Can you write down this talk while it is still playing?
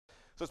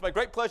So it's my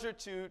great pleasure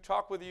to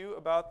talk with you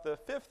about the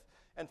fifth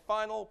and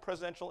final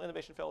Presidential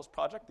Innovation Fellows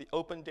Project, the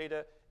Open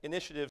Data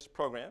Initiatives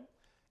Program.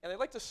 And I'd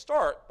like to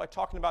start by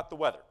talking about the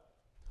weather,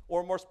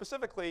 or more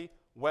specifically,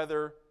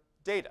 weather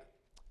data.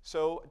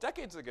 So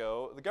decades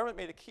ago, the government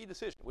made a key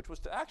decision, which was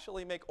to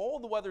actually make all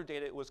the weather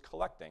data it was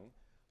collecting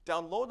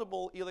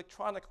downloadable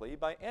electronically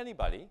by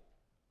anybody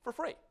for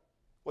free.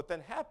 What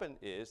then happened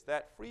is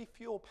that free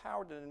fuel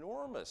powered an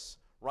enormous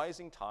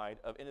rising tide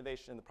of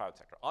innovation in the private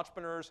sector.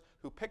 Entrepreneurs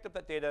who picked up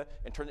that data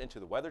and turned it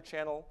into the Weather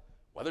Channel,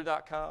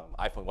 weather.com,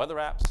 iPhone weather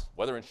apps,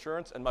 weather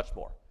insurance, and much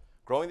more.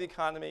 Growing the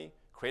economy,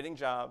 creating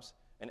jobs,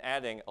 and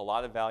adding a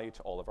lot of value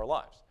to all of our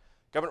lives.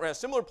 Government ran a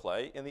similar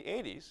play in the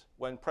 80s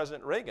when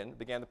President Reagan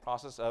began the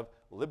process of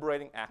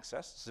liberating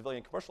access, civilian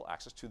and commercial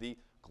access, to the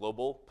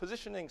Global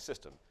Positioning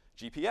System,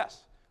 GPS,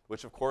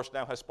 which of course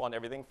now has spawned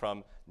everything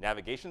from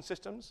navigation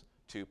systems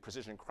to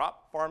precision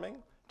crop farming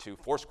to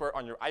Foursquare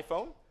on your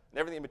iPhone, and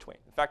everything in between.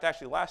 In fact,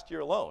 actually last year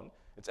alone,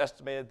 it's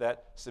estimated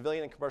that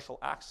civilian and commercial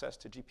access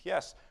to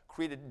GPS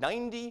created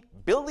 $90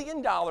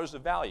 billion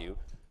of value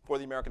for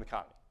the American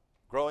economy,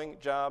 growing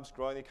jobs,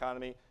 growing the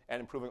economy, and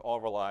improving all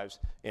of our lives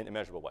in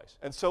immeasurable ways.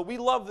 And so we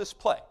love this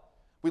play.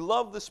 We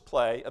love this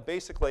play of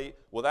basically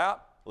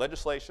without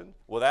legislation,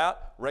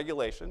 without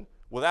regulation,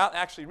 without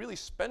actually really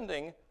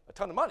spending a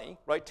ton of money,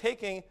 right,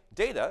 taking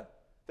data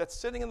that's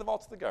sitting in the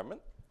vaults of the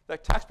government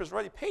that taxpayers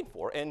already paid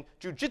for and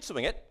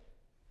jujitsuing it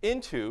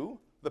into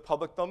the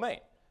public domain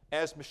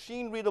as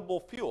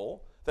machine-readable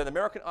fuel that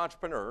American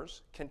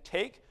entrepreneurs can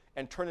take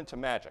and turn into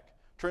magic,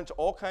 turn into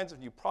all kinds of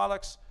new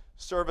products,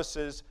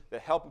 services that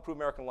help improve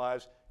American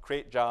lives,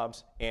 create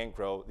jobs, and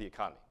grow the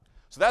economy.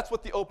 So that's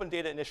what the Open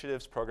Data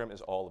Initiatives Program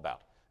is all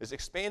about, is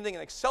expanding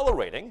and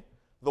accelerating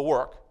the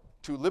work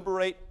to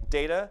liberate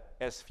data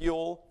as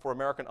fuel for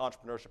American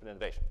entrepreneurship and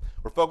innovation.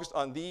 We're focused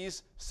on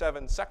these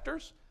 7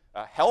 sectors.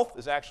 Health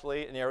is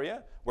actually an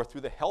area where through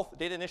the Health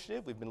Data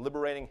Initiative, we've been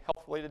liberating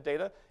health-related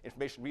data,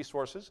 information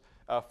resources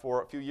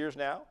for a few years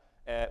now,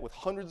 with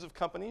hundreds of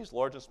companies,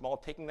 large and small,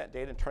 taking that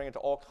data and turning it into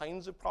all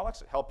kinds of products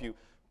that help you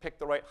pick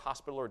the right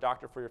hospital or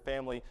doctor for your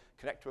family,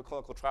 connect to a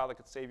clinical trial that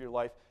could save your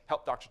life,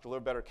 help doctors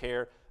deliver better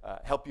care,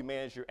 help you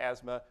manage your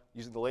asthma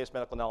using the latest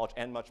medical knowledge,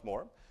 and much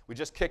more. We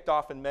just kicked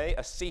off in May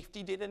a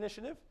safety data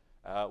initiative.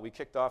 We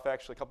kicked off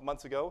actually a couple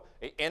months ago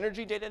an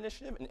energy data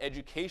initiative, an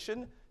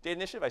education data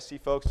initiative. I see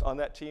folks on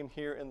that team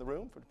here in the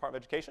room for the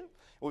Department of Education.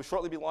 We'll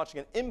shortly be launching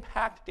an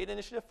impact data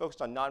initiative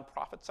focused on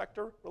nonprofit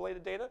sector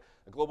related data,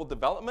 a global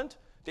development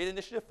data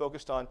initiative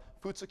focused on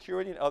food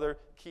security and other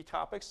key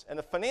topics, and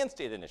a finance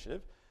data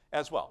initiative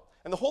as well.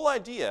 And the whole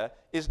idea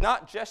is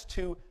not just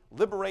to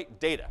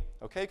liberate data,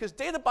 okay? Because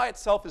data by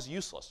itself is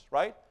useless,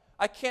 right?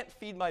 I can't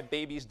feed my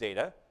baby's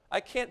data. I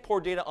can't pour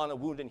data on a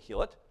wound and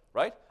heal it,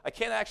 right? I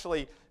can't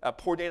actually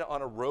pour data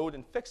on a road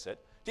and fix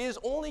it. Data is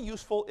only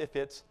useful if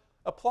it's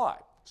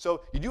applied.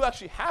 So you do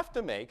actually have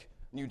to make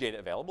new data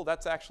available.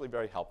 That's actually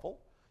very helpful.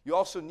 You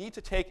also need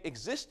to take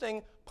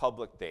existing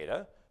public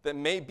data that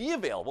may be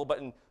available, but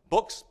in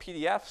books,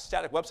 PDFs,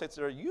 static websites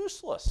that are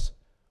useless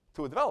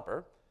to a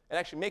developer, and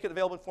actually make it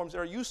available in forms that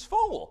are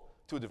useful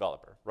to a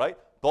developer, right?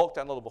 Bulk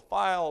downloadable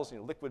files,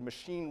 liquid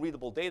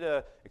machine-readable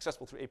data,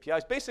 accessible through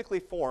APIs, basically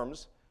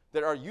forms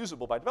that are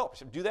usable by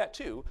developers. You do that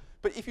too.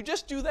 But if you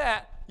just do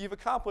that, you've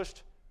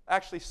accomplished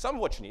actually some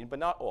of what you need, but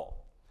not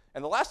all.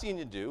 And the last thing you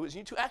need to do is you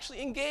need to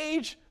actually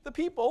engage the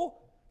people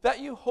that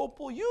you hope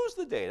will use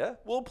the data,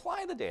 will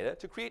apply the data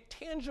to create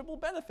tangible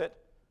benefit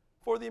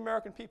for the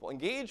American people.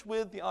 Engage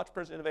with the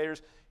entrepreneurs and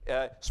innovators,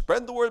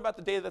 spread the word about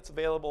the data that's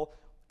available,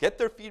 get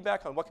their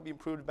feedback on what can be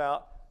improved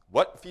about,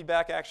 what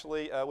feedback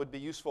actually would be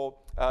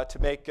useful to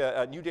make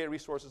new data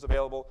resources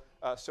available,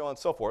 so on and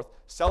so forth.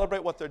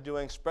 Celebrate what they're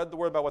doing, spread the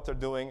word about what they're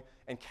doing,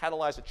 and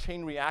catalyze a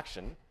chain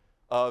reaction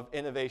of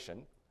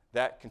innovation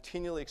that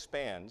continually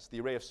expands the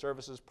array of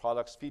services,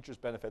 products, features,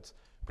 benefits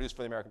produced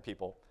for the American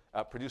people,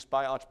 produced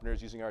by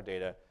entrepreneurs using our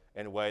data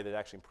in a way that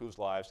actually improves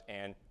lives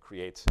and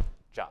creates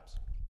jobs.